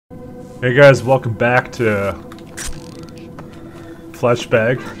Hey guys, welcome back to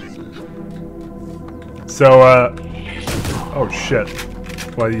Flashbag. So, oh shit.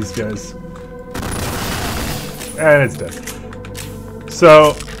 Why these guys? And it's dead.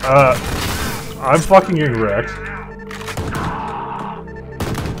 So, I'm fucking getting wrecked.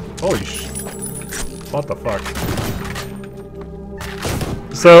 Holy sh... What the fuck?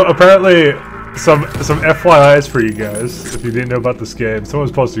 So, apparently, some FYIs for you guys, if you didn't know about this game.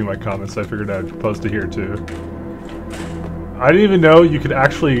 Someone's posting in my comments, so I figured I'd post it here too. I didn't even know you could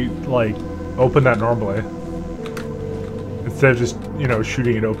actually, like, open that normally. Instead of just, you know,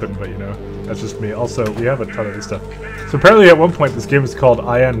 shooting it open, but you know, that's just me. Also, we have a ton of this stuff. So apparently at one point this game was called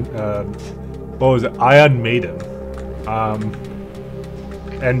Ion, what was it? Ion Maiden.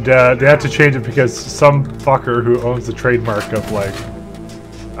 And they had to change it because some fucker who owns the trademark of, like,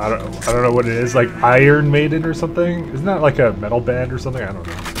 I don't know what it is, like Iron Maiden or something? Isn't that like a metal band or something? I don't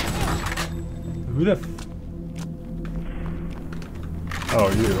know. Who the f... Oh,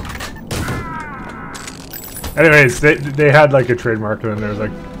 you. Anyways, they had like a trademark and then there's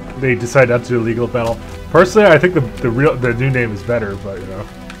like, they decided not to do legal battle. Personally, I think the new name is better, but you know.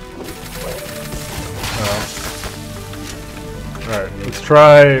 Alright, let's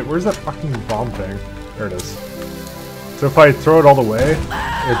try, where's that fucking bomb thing? There it is. So if I throw it all the way,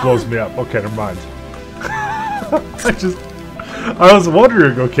 it blows me up. Okay, never mind. I was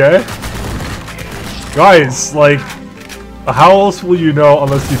wondering, okay? Guys, like, how else will you know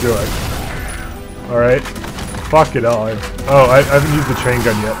unless you do it? Alright? Fuck it all. I haven't used the chain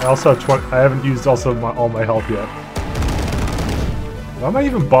gun yet. I also have I haven't used also all my health yet. Why am I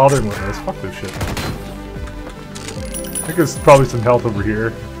even bothering with this? Fuck this shit. I think there's probably some health over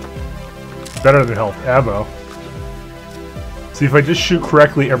here. Better than health. Ammo. See, if I just shoot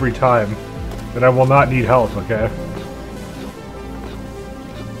correctly every time, then I will not need health, okay?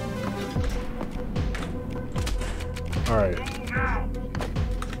 Alright.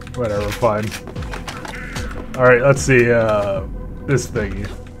 Whatever, fine. Alright, let's see, this thingy.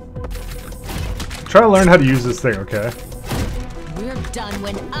 Try to learn how to use this thing, okay? We're done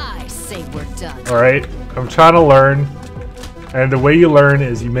when I say we're done. Alright, I'm trying to learn, and the way you learn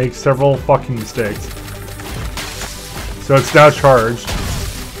is you make several fucking mistakes. So it's now charged.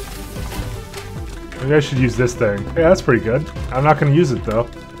 Maybe I should use this thing. Yeah, that's pretty good. I'm not gonna use it though.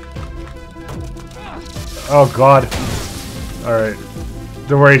 Oh god. Alright.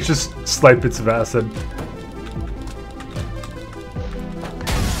 Don't worry, it's just slight bits of acid.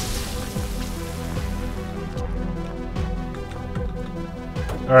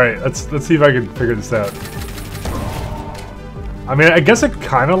 Alright, let's see if I can figure this out. I mean, I guess it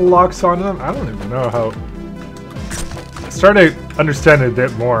kinda locks onto them. I don't even know how. Starting to understand it a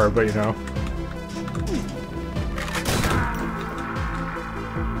bit more, but you know.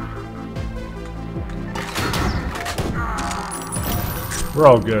 We're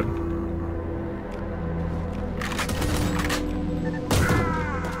all good.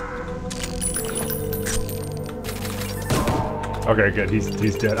 Okay, good.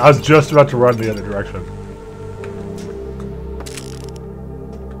 He's dead. I was just about to run the other direction.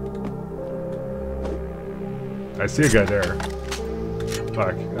 I see a guy there.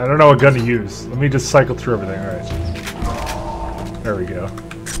 Fuck. I don't know what gun to use. Let me just cycle through everything. Alright. There we go.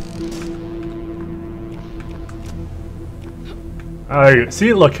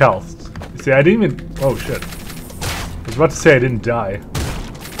 See, look, health. See, I didn't even... Oh, shit. I was about to say I didn't die.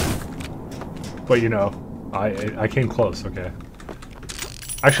 But, you know, I came close, okay.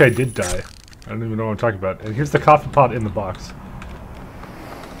 Actually, I did die. I don't even know what I'm talking about. And here's the coffee pot in the box.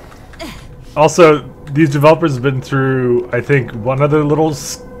 Also, these developers have been through, I think, one other little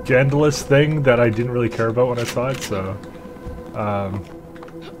scandalous thing that I didn't really care about when I saw it, so...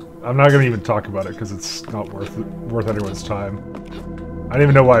 I'm not gonna even talk about it, because it's not worth anyone's time. I don't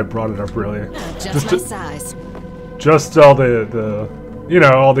even know why I brought it up, really. Just my size. Just all the you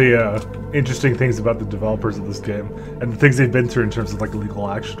know, all the interesting things about the developers of this game, and the things they've been through in terms of, like, legal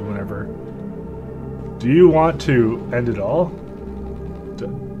action or whatever. Do you want to end it all?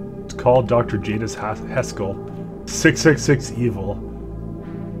 Call Dr. Jadis Haskell. 666 evil.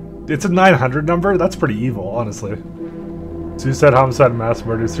 It's a 900 number? That's pretty evil, honestly. Suicide, homicide, mass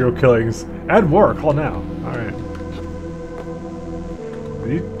murder, serial killings, and war. Call now. Alright.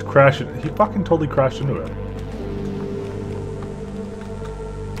 Did he crash it? He fucking totally crashed into it.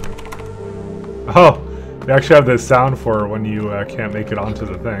 Oh! They actually have the sound for when you can't make it onto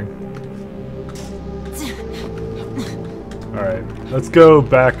the thing. Alright, let's go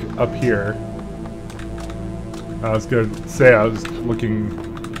back up here. I was gonna say I was looking...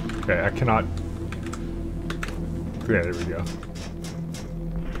 Okay, I cannot... Yeah, there we go.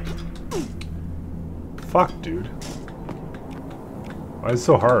 fuck, dude? Why is it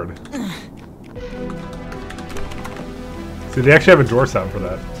so hard? See, they actually have a door sound for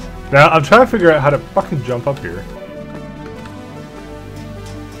that. Now, I'm trying to figure out how to fucking jump up here.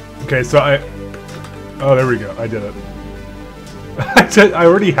 Okay, so oh, there we go. I did it. I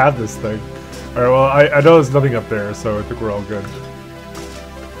already have this thing. Alright, well, I know there's nothing up there, so I think we're all good.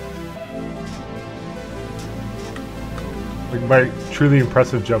 Like my truly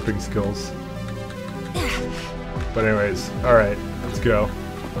impressive jumping skills. But anyways, alright, let's go.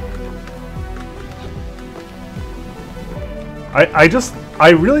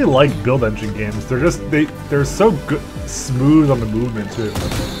 I really like build engine games. They're so good, smooth on the movement too.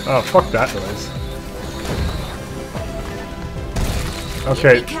 Oh, fuck that noise.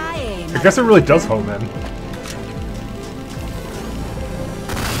 Okay, I guess it really does home in.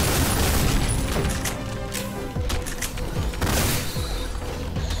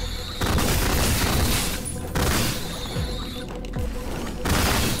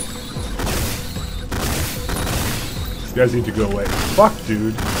 These guys need to go away. Fuck,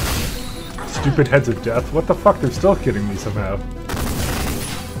 dude. Stupid heads of death. What the fuck? They're still kidding me somehow.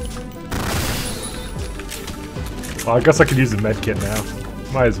 Well, I guess I could use the medkit now.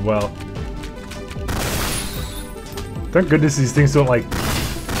 Might as well. Thank goodness these things don't, like,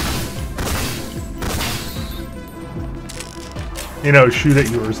 you know, shoot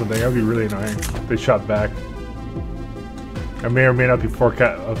at you or something. That would be really annoying if they shot back. I may or may not be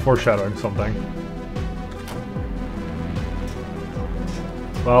foreshadowing something.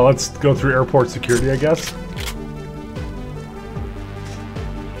 Well, let's go through airport security, I guess.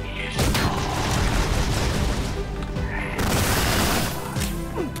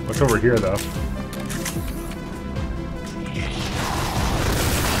 What's over here, though?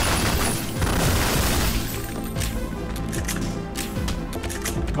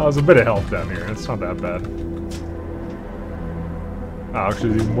 Oh, there's a bit of health down here. It's not that bad. Oh, actually,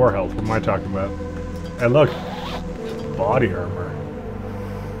 there's even more health. What am I talking about? And look, body armor.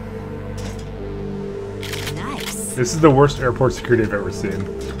 Nice. This is the worst airport security I've ever seen.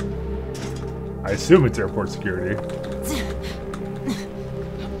 I assume it's airport security.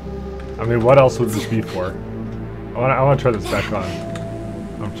 I mean, what else would this be for? I want to try this back on.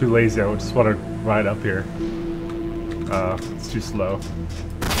 I'm too lazy. I just want to ride up here. It's too slow.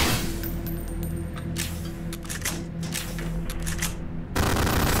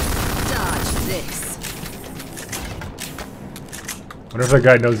 Dodge this. Wonder if that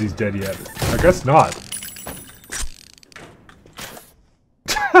guy knows he's dead yet. I guess not.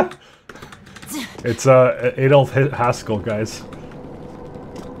 It's Adolf Haskell, guys.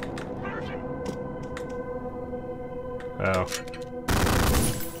 Oh.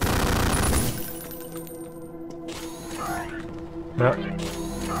 No.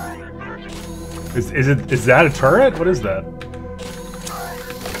 Is that a turret? What is that?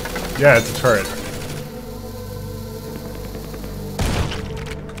 Yeah, it's a turret.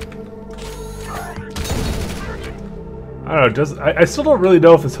 I don't know, I still don't really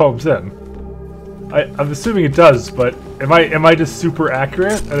know if this homes in. I'm assuming it does, but am I just super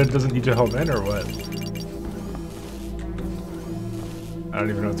accurate and it doesn't need to home in or what? I don't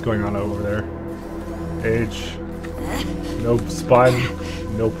even know what's going on over there. H. No spine,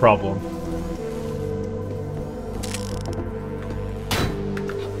 no problem.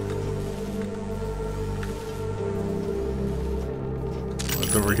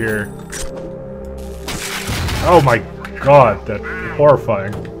 What's over here? Oh my god, that's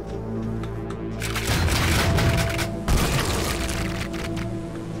horrifying.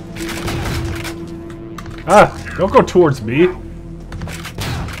 Ah! Don't go towards me!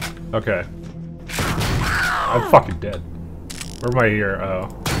 Okay. I'm fucking dead. Where am I here? Oh.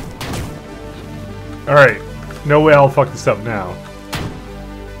 Alright. No way I'll fuck this up now.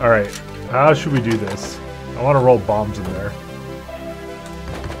 Alright. How should we do this? I want to roll bombs in there.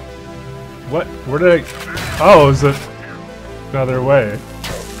 What? Where did I... Oh, is it another way?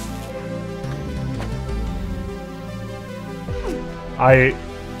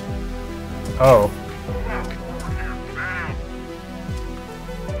 Oh.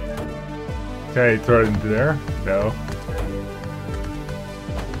 Okay, throw it into there? No.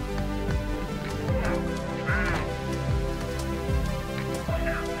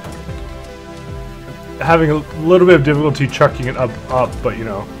 Having a little bit of difficulty chucking it up, but you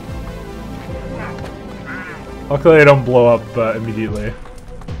know. Luckily I don't blow up immediately.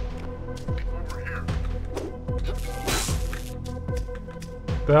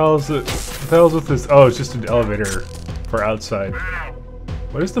 The hell is it? What the hell is with this? Oh, it's just an elevator for outside.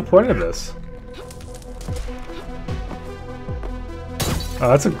 What is the point of this? Oh,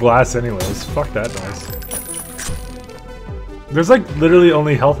 that's a glass anyways. Fuck that noise. There's like literally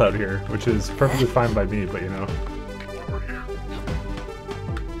only health out here, which is perfectly fine by me, but you know.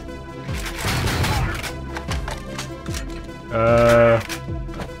 I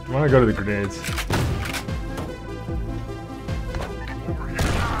want to go to the grenades.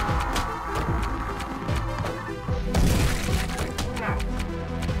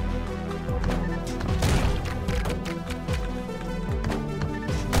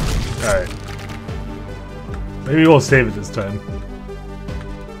 Alright. Maybe we'll save it this time.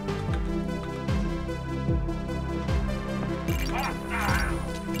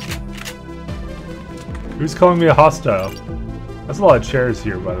 Who's calling me a hostile? That's a lot of chairs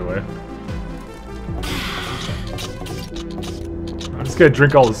here, by the way. I'm just gonna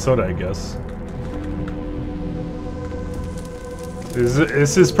drink all the soda, I guess.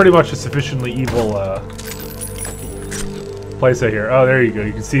 This is pretty much a sufficiently evil place out here. Oh, there you go.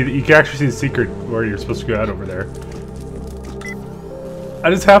 You can see that you can actually see the secret where you're supposed to go out over there. I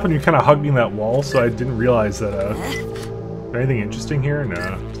just happened to be kind of hugging that wall, so I didn't realize that. Anything interesting here?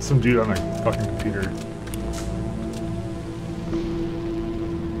 No, just some dude on a fucking computer.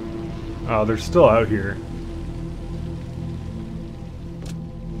 Oh, they're still out here.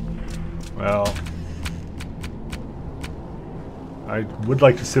 Well, I would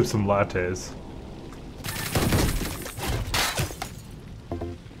like to sip some lattes.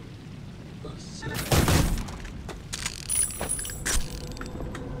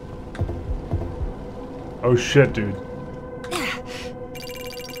 Oh shit, dude.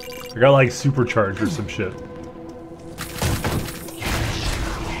 I got like supercharged or some shit.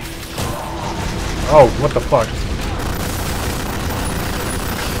 Oh, what the fuck?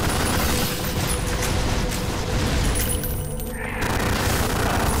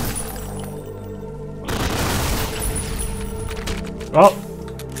 Oh!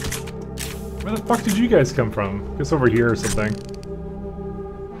 Where the fuck did you guys come from? I guess over here or something.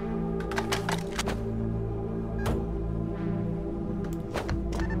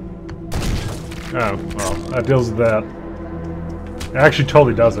 Oh, well, that deals with that. It actually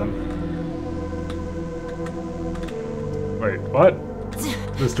totally doesn't. Wait, what?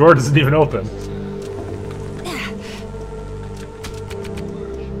 This door doesn't even open. Nice.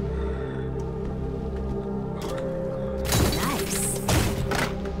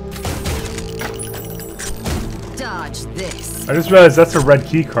 Dodge this. I just realized that's a red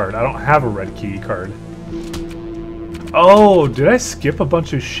key card. I don't have a red key card. Oh, did I skip a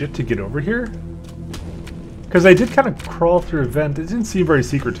bunch of shit to get over here? Because I did kind of crawl through a vent. It didn't seem very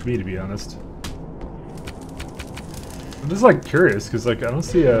secret to me, to be honest. I'm just like curious, because like I don't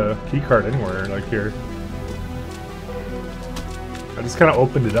see a key card anywhere like here. I just kind of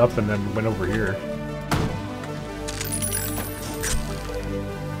opened it up and then went over here.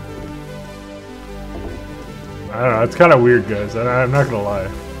 I don't know, it's kind of weird, guys. I'm not gonna lie.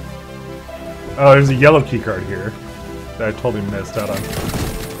 Oh, there's a yellow key card here that I totally missed out on.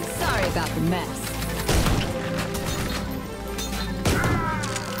 Sorry about the mess.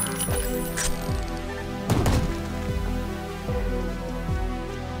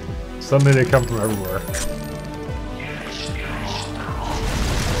 Suddenly they come from everywhere.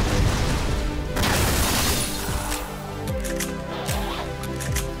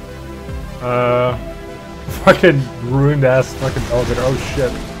 Fucking ruined ass fucking elevator. Oh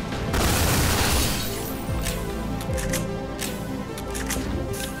shit.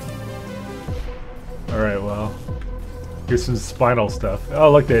 Alright, well. Here's some spinal stuff.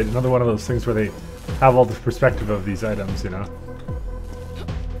 Oh look, another one of those things where they have all the perspective of these items, you know.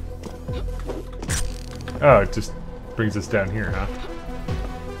 Oh, it just brings us down here, huh?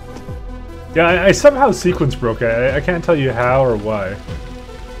 Yeah, I somehow sequence broke. I can't tell you how or why.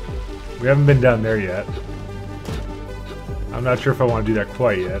 We haven't been down there yet. I'm not sure if I want to do that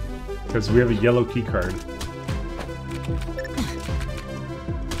quite yet, because we have a yellow key card.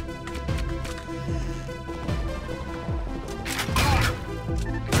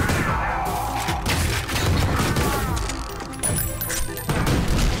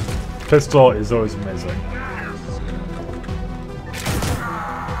 Pistol is always amazing.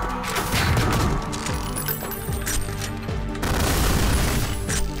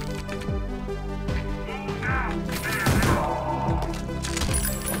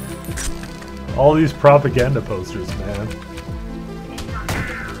 All these propaganda posters, man.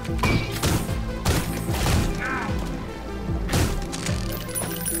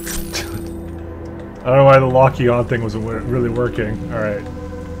 I don't know why the locking on thing wasn't really working. Alright.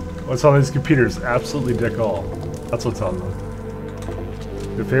 What's on these computers? Absolutely dick all. That's what's on them.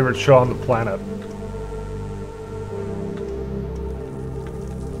 Your favorite show on the planet.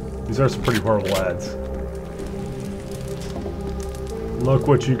 These are some pretty horrible ads. Look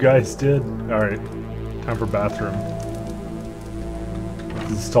what you guys did. Alright, time for bathroom.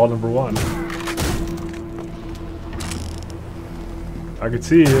 This is stall number 1. I can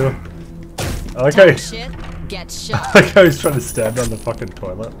see you. I like how Talk shit, get shot. I like how he's trying to stand on the fucking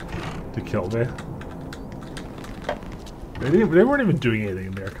toilet to kill me. They weren't even doing anything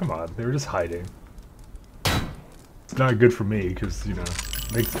in there. Come on, they were just hiding. It's not good for me because, you know,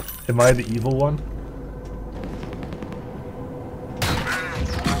 am I the evil one?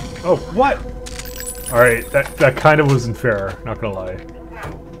 Oh, what? Alright, that kind of wasn't fair, not gonna lie.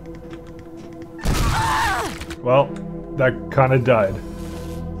 Well, that kind of died.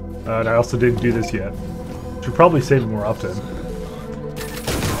 And I also didn't do this yet. Should probably save it more often.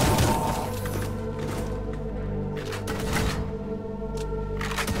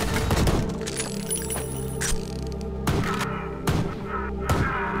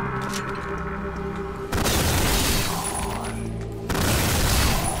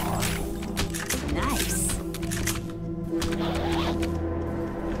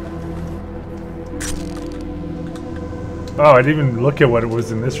 Oh, I didn't even look at what it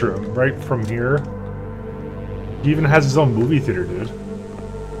was in this room. Right from here. He even has his own movie theater, dude.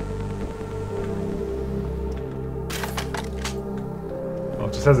 Oh,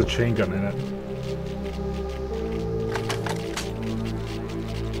 it just has a chain gun in it.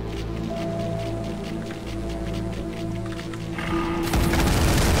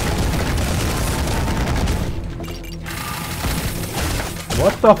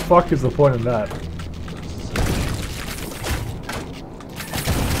 What the fuck is the point of that?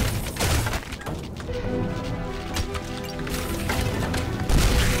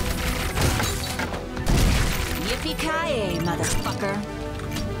 Yippee-ki-yay, motherfucker.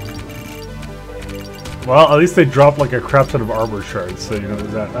 Well, at least they dropped like a crap ton of armor shards, so you know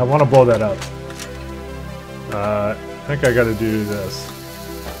there's that. I want to blow that up. I think I gotta do this.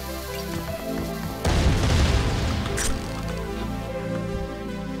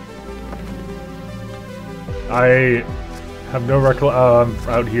 I have no recollection. I'm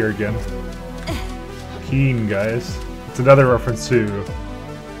out here again. Keen, guys. It's another reference to...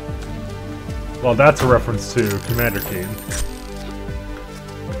 Well, that's a reference to Commander Keen.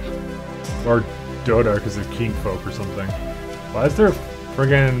 Or Dota, because they're Keen folk or something. Why is there a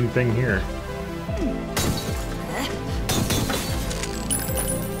friggin' thing here?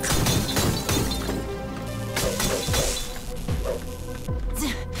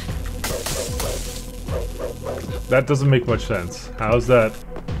 That doesn't make much sense. How's that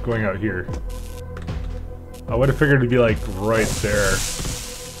going out here? I would have figured it'd be like right there.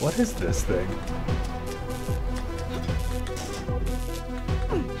 What is this thing?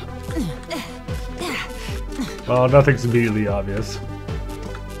 Well, nothing's immediately obvious.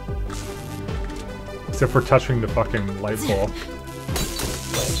 Except for touching the fucking light bulb.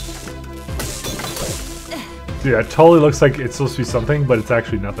 Dude, it totally looks like it's supposed to be something, but it's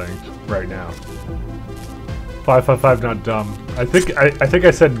actually nothing right now. 555 not dumb. I think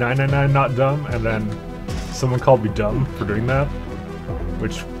I said 999 not dumb, and then someone called me dumb for doing that,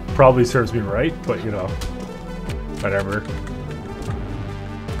 which probably serves me right, but you know, whatever.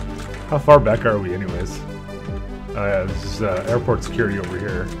 How far back are we, anyways? There's airport security over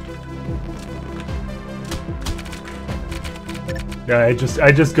here. Yeah,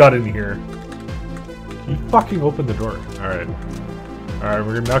 I just got in here. Can you fucking open the door? All right,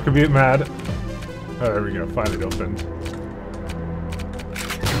 we're not gonna be mad. Oh, there we go. Finally opened.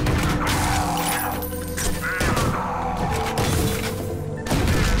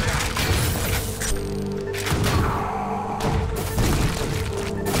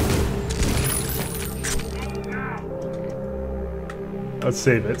 Let's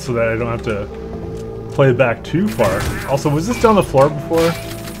save it so that I don't have to play it back too far. Also, was this down the floor before?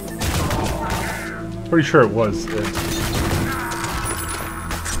 Pretty sure it was.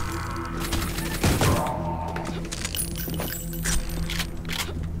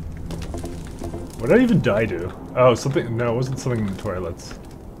 What did I even die to? Oh, something. No, it wasn't something in the toilets.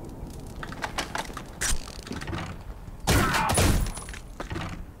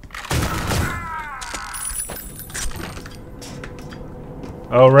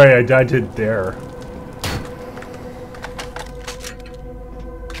 Oh, right, I died to it there.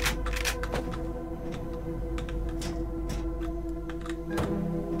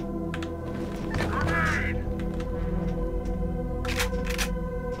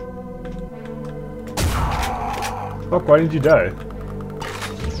 Fuck, why didn't you die?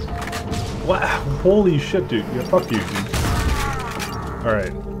 Wow, holy shit, dude. Yeah, fuck you, dude.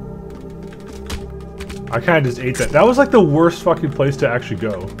 Alright. I kind of just ate that. That was like the worst fucking place to actually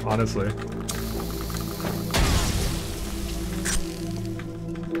go, honestly.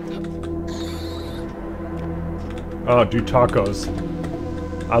 Oh, do tacos.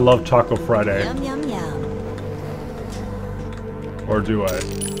 I love Taco Friday. Yum, yum, yum. Or do I?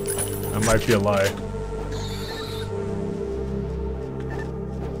 That might be a lie.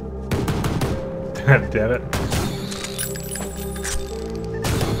 Damn it.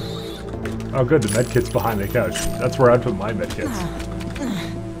 Oh good, the medkit's behind the couch. That's where I put my medkits.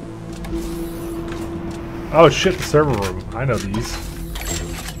 Oh shit, the server room. I know these.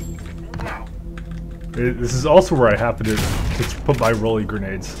 This is also where I happen to put my rolly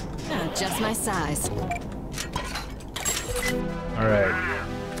grenades. Oh, just my size. Alright.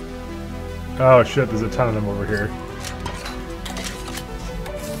 Oh shit, there's a ton of them over here.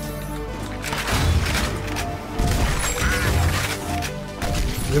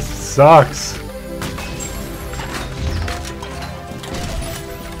 This sucks.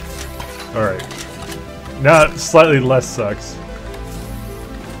 Alright. Now, slightly less sucks.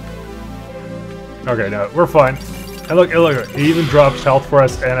 Okay, no, we're fine. And look, it even drops health for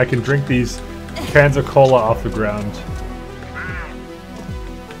us, and I can drink these cans of cola off the ground.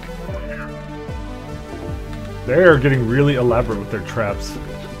 They are getting really elaborate with their traps.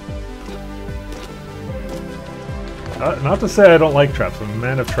 Not to say I don't like traps, I'm a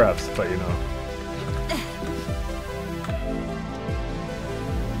man of traps, but you know.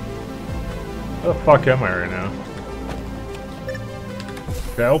 Where the fuck am I right now?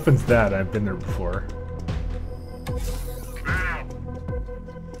 That opens that, I've been there before.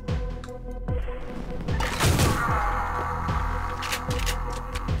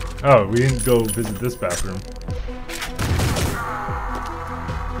 Oh, we didn't go visit this bathroom.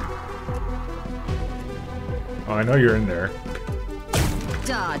 Oh, I know you're in there.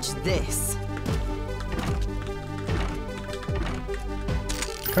 Dodge this.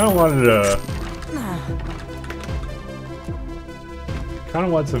 Kinda wanted to... Kinda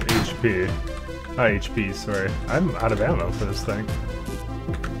want some HP. Not HP, sorry. I'm out of ammo for this thing.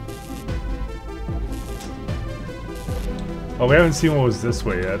 Oh, we haven't seen what was this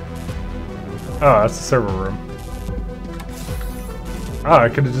way yet. Oh, that's the server room. Oh, I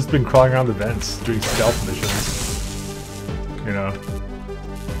could have just been crawling around the vents, doing stealth missions. You know.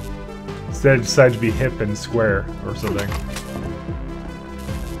 Instead, I decided to be hip and square, or something.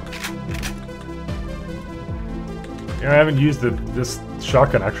 You know, I haven't used this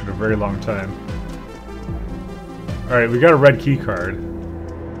shotgun actually in a very long time. Alright, we got a red key card.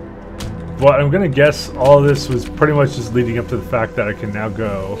 But I'm gonna guess all of this was pretty much just leading up to the fact that I can now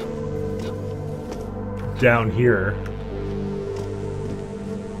go down here.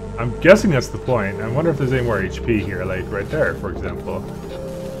 I'm guessing that's the point. I wonder if there's any more HP here, like right there, for example.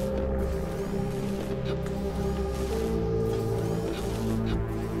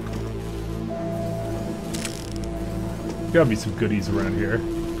 Gotta be some goodies around here.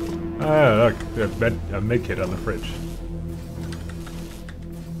 Ah, look, a med kit on the fridge.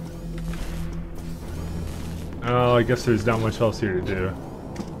 Oh, I guess there's not much else here to do.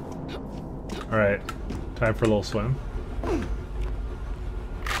 Alright, time for a little swim.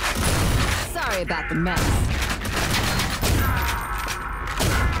 Sorry about the mess.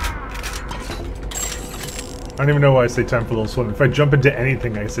 I don't even know why I say time for a little swim. If I jump into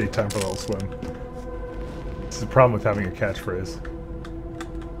anything, I say time for a little swim. This is the problem with having a catchphrase.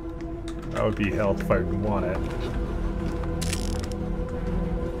 That would be health if I want it.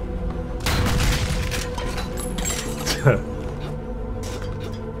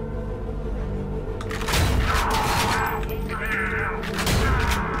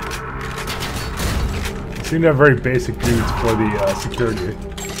 Seem to have very basic dudes for the security.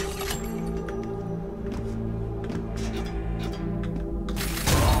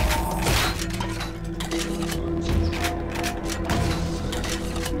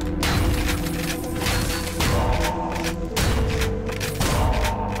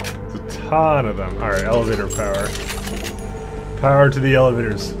 There's a ton of them. Alright, elevator power. Power to the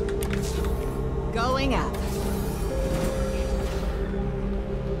elevators. Going up.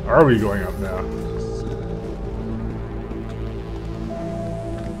 Are we going up now?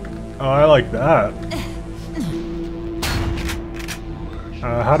 Oh, I like that.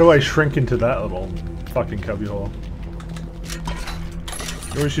 How do I shrink into that little fucking cubbyhole?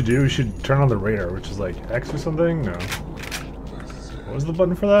 What we should do, we should turn on the radar, which is like X or something? No. What was the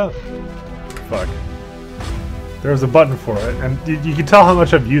button for that? Fuck. There was a button for it, and you can tell how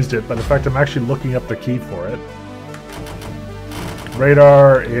much I've used it by the fact I'm actually looking up the key for it.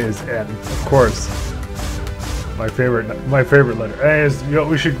 Radar is N, of course. My favorite letter. Anyways, you know,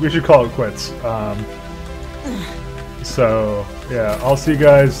 we should call it quits. So, yeah, I'll see you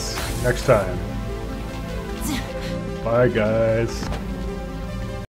guys next time. Bye, guys.